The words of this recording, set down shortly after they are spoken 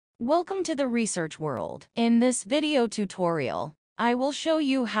Welcome to the research world. In this video tutorial, I will show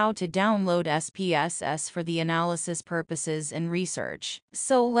you how to download SPSS for the analysis purposes in research.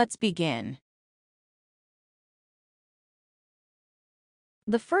 So let's begin.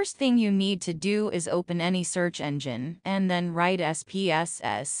 The first thing you need to do is open any search engine and then write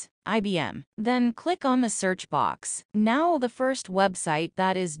SPSS, IBM. Then click on the search box. Now the first website,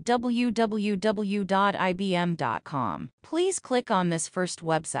 that is www.ibm.com. Please click on this first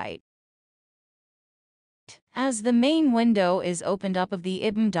website. As the main window is opened up of the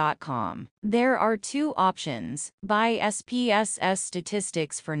ibm.com, there are two options: buy SPSS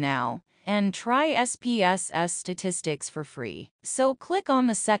statistics for now, and try SPSS statistics for free. So click on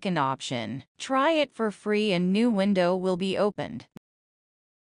the second option, try it for free, and new window will be opened.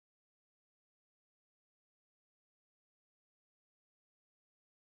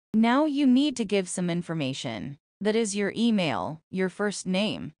 Now you need to give some information. That is your email, your first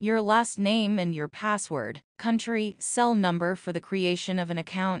name, your last name, and your password, country, cell number for the creation of an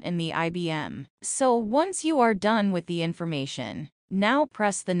account in the IBM. So once you are done with the information, now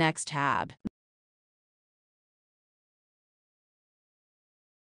press the next tab.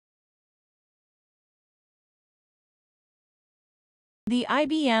 The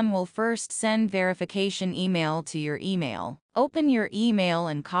IBM will first send verification email to your email. Open your email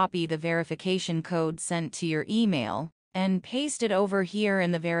and copy the verification code sent to your email and paste it over here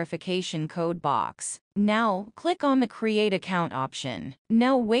in the verification code box. Now, click on the Create Account option.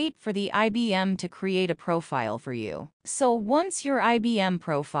 Now wait for the IBM to create a profile for you. So once your IBM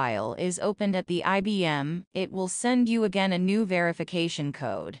profile is opened at the IBM, it will send you again a new verification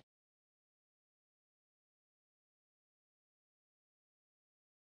code.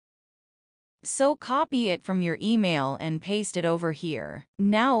 So copy it from your email and paste it over here.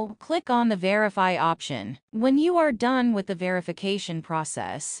 Now, click on the Verify option. When you are done with the verification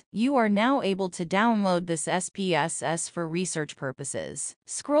process, you are now able to download this SPSS for research purposes.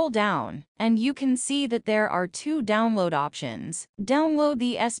 Scroll down, and you can see that there are two download options. Download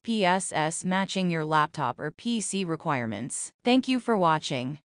the SPSS matching your laptop or PC requirements. Thank you for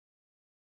watching.